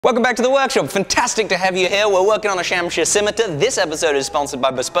Welcome back to the workshop. Fantastic to have you here. We're working on a SHAMSHIR scimitar. This episode is sponsored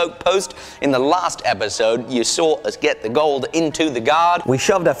by Bespoke Post. In the last episode, you saw us get the gold into the guard. We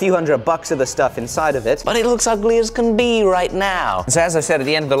shoved a few $100 of the stuff inside of it, but it looks ugly as can be right now. So as I said at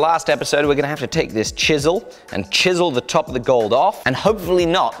the end of the last episode, we're gonna have to take this chisel and chisel the top of the gold off, and hopefully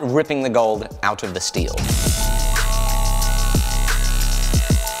not ripping the gold out of the steel.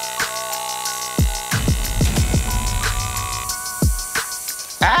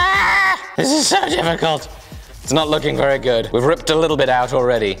 This is so difficult. It's not looking very good. We've ripped a little bit out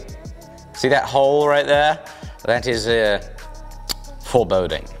already. See that hole right there? That is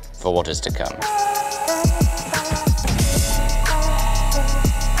foreboding for what is to come.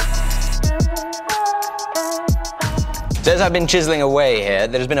 So as I've been chiseling away here,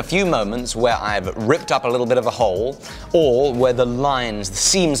 there's been a few moments where I've ripped up a little bit of a hole, or where the lines, the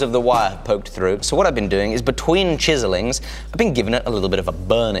seams of the wire have poked through. So what I've been doing is between chiselings, I've been giving it a little bit of a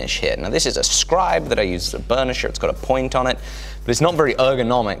burnish here. Now this is a scribe that I use as a burnisher, it's got a point on it, but it's not very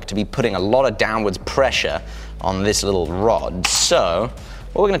ergonomic to be putting a lot of downwards pressure on this little rod. So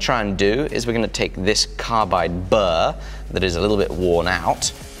what we're gonna try and do is we're gonna take this carbide burr that is a little bit worn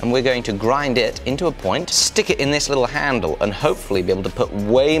out, and we're going to grind it into a point, stick it in this little handle, and hopefully be able to put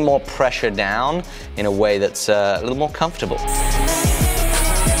way more pressure down in a way that's a little more comfortable.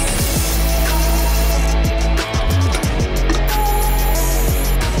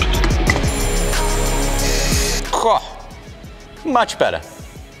 Much better.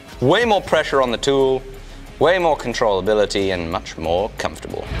 Way more pressure on the tool, way more controllability, and much more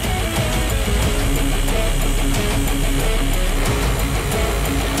comfortable.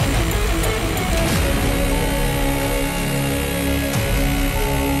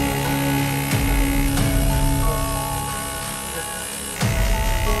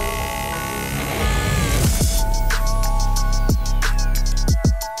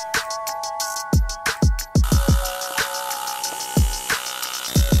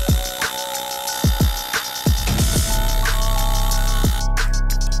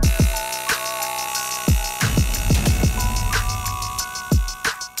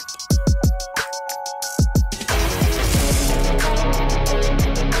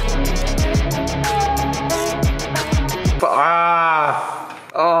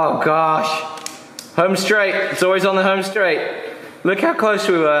 Oh gosh. Home straight. It's always on the home straight. Look how close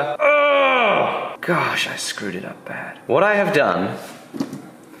we were. Oh gosh, I screwed it up bad. What I have done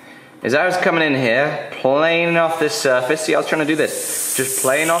is I was coming in here, planing off this surface. See, I was trying to do this. Just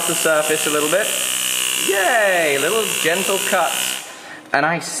plane off the surface a little bit. Yay, little gentle cuts. And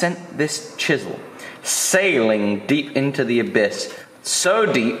I sent this chisel sailing deep into the abyss.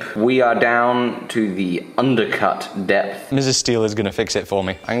 So deep, we are down to the undercut depth. Mrs. Steele is gonna fix it for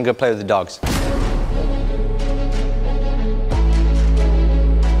me. I can go play with the dogs.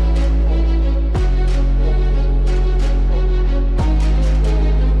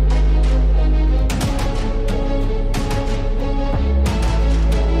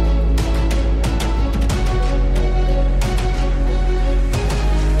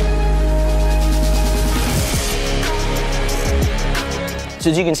 So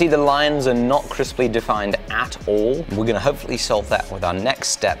as you can see, the lines are not crisply defined at all. We're gonna hopefully solve that with our next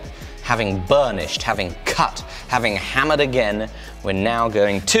step. Having burnished, having cut, having hammered again, we're now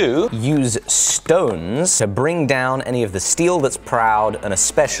going to use stones to bring down any of the steel that's proud, and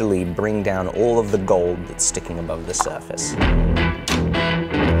especially bring down all of the gold that's sticking above the surface.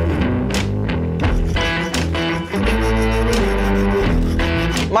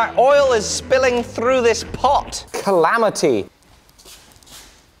 My oil is spilling through this pot. Calamity.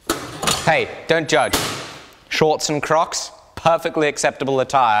 Hey, don't judge. Shorts and Crocs, perfectly acceptable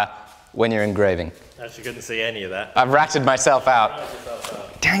attire when you're engraving. Actually couldn't see any of that. I've ratted myself out.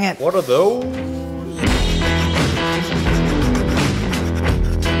 Dang it. What are those?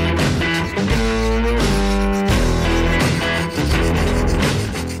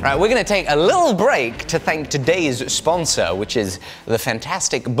 Right, we're gonna take a little break to thank today's sponsor, which is the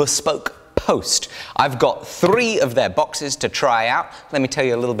fantastic Bespoke Post. I've got 3 of their boxes to try out. Let me tell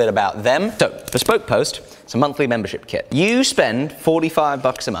you a little bit about them. So, Bespoke Post, it's a monthly membership kit. You spend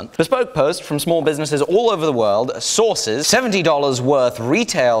 $45 a month. Bespoke Post from small businesses all over the world sources $70 worth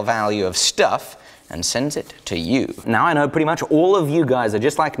retail value of stuff and sends it to you. Now I know pretty much all of you guys are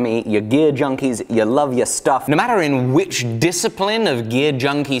just like me, you're gear junkies, you love your stuff. No matter in which discipline of gear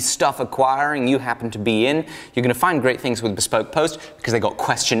junkie stuff acquiring you happen to be in, you're gonna find great things with Bespoke Post because they got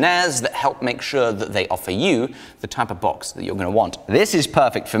questionnaires that help make sure that they offer you the type of box that you're gonna want. This is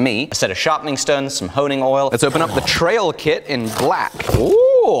perfect for me. A set of sharpening stones, some honing oil. Let's open up the trail kit in black. Ooh,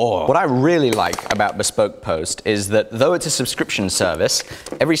 Sure. What I really like about Bespoke Post is that though it's a subscription service,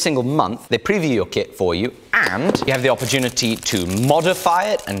 every single month they preview your kit for you and you have the opportunity to modify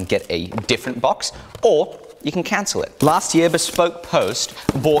it and get a different box, or you can cancel it. Last year, Bespoke Post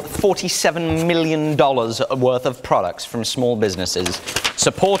bought $47 million worth of products from small businesses,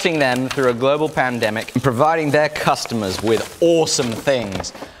 supporting them through a global pandemic and providing their customers with awesome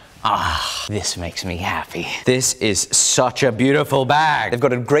things. Ah, this makes me happy. This is such a beautiful bag. They've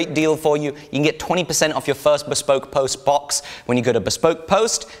got a great deal for you. You can get 20% off your first Bespoke Post box when you go to Bespoke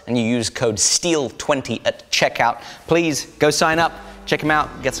Post and you use code STEEL20 at checkout. Please go sign up, check them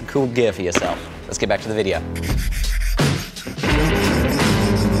out, get some cool gear for yourself. Let's get back to the video.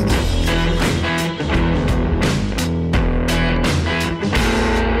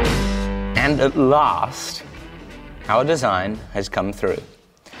 And at last, our design has come through.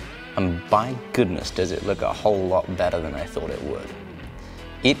 And by goodness, does it look a whole lot better than I thought it would.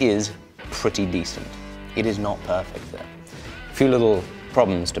 It is pretty decent. It is not perfect though. A few little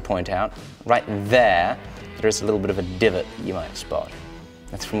problems to point out. Right there, there is a little bit of a divot you might spot.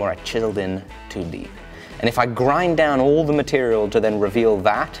 That's from where I chiseled in too deep. And if I grind down all the material to then reveal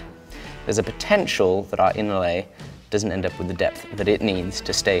that, there's a potential that our inlay doesn't end up with the depth that it needs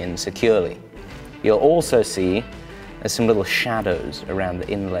to stay in securely. You'll also see there's some little shadows around the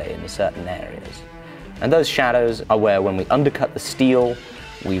inlay in certain areas. And those shadows are where when we undercut the steel,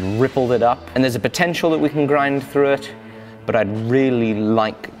 we rippled it up, and there's a potential that we can grind through it, but I'd really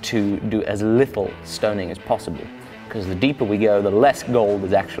like to do as little stoning as possible, because the deeper we go, the less gold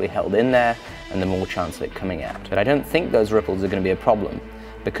is actually held in there, and the more chance of it coming out. But I don't think those ripples are going to be a problem,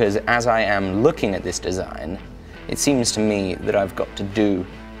 because as I am looking at this design, it seems to me that I've got to do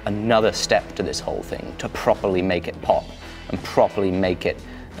another step to this whole thing to properly make it pop and properly make it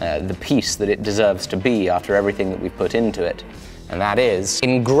the piece that it deserves to be after everything that we've put into it. And that is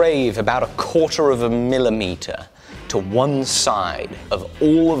engrave about 1/4 millimeter to one side of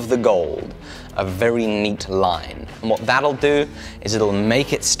all of the gold a very neat line. And what that'll do is it'll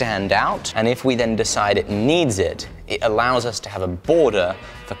make it stand out, and if we then decide it needs it, it allows us to have a border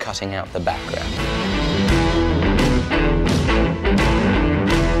for cutting out the background.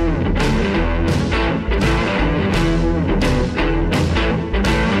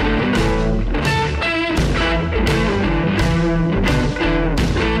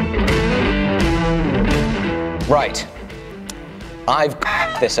 Right, I've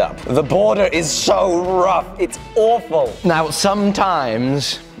cut this up. The border is so rough, it's awful. Now,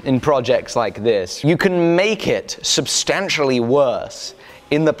 sometimes in projects like this, you can make it substantially worse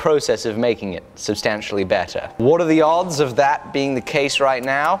in the process of making it substantially better. What are the odds of that being the case right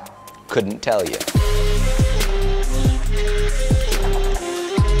now? Couldn't tell you.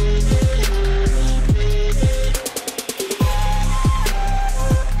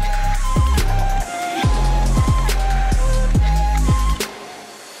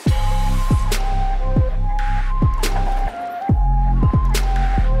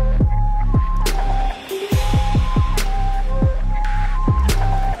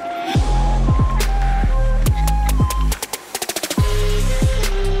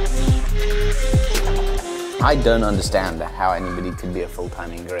 I don't understand how anybody could be a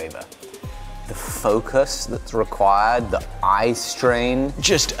full-time engraver. The focus that's required, the eye strain,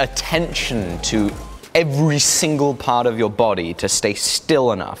 just attention to every single part of your body to stay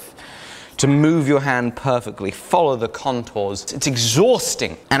still enough, to move your hand perfectly, follow the contours. It's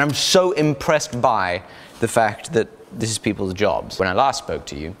exhausting. And I'm so impressed by the fact that this is people's jobs. When I last spoke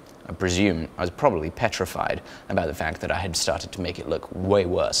to you, I presume I was probably petrified about the fact that I had started to make it look way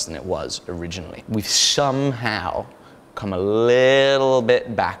worse than it was originally. We've somehow come a little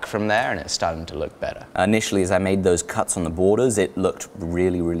bit back from there and it's starting to look better. Initially, as I made those cuts on the borders, it looked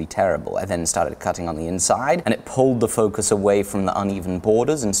really, really terrible. I then started cutting on the inside and it pulled the focus away from the uneven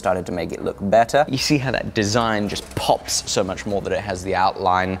borders and started to make it look better. You see how that design just pops so much more that it has the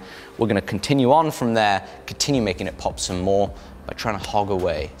outline. We're gonna continue on from there, continue making it pop some more by trying to hog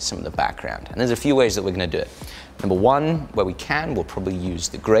away some of the background. And there's a few ways that we're gonna do it. Number one, where we can, we'll probably use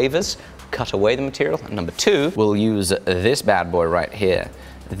the gravers, cut away the material. And number two, we'll use this bad boy right here.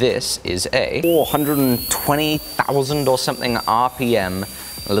 This is a 420,000 or something RPM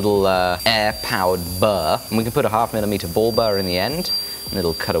little air-powered burr. And we can put a 1/2 millimeter ball burr in the end, and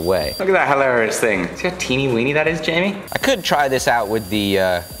it'll cut away. Look at that hilarious thing. See how teeny weeny that is, Jamie? I could try this out with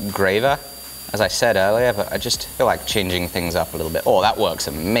the graver, as I said earlier, but I just feel like changing things up a little bit. Oh, that works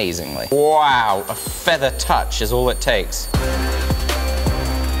amazingly. Wow, a feather touch is all it takes.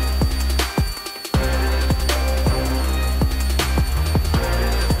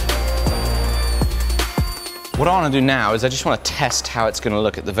 What I want to do now is I just want to test how it's going to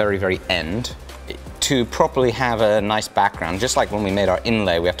look at the very, very end. To properly have a nice background, just like when we made our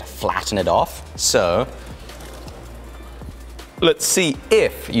inlay, we have to flatten it off. So, let's see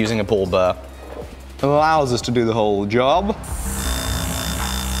if using a ball burr allows us to do the whole job.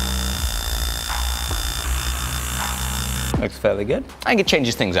 Looks fairly good. I think it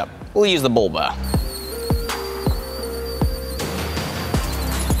changes things up. We'll use the ball burr.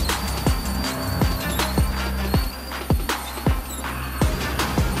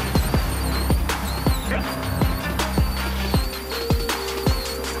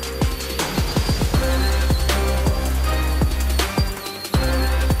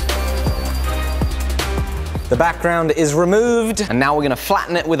 The background is removed, and now we're gonna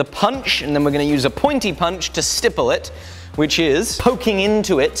flatten it with a punch, and then we're gonna use a pointy punch to stipple it, which is poking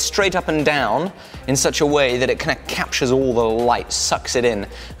into it straight up and down in such a way that it kind of captures all the light, sucks it in,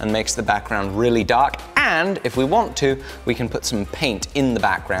 and makes the background really dark. And if we want to, we can put some paint in the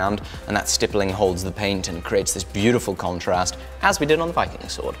background, and that stippling holds the paint and creates this beautiful contrast, as we did on the Viking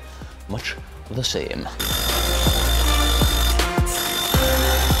sword. Much the same.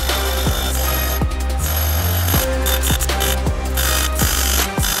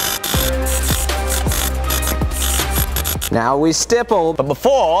 Now we stipple, but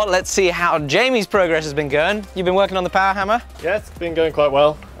before, let's see how Jamie's progress has been going. You've been working on the power hammer? Yeah, it's been going quite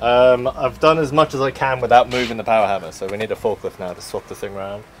well. I've done as much as I can without moving the power hammer, so we need a forklift now to swap the thing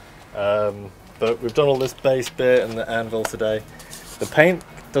around. But we've done all this base bit and the anvil today. The paint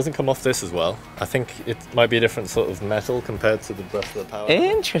doesn't come off this as well. I think it might be a different sort of metal compared to the rest of the power hammer.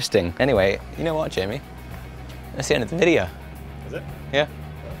 Interesting. Anyway, you know what, Jamie? That's the end of the video. Is it? Yeah.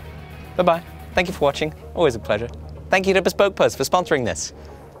 Bye-bye. Thank you for watching. Always a pleasure. Thank you to Bespoke Post for sponsoring this.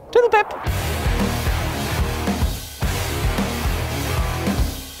 Toodle pip!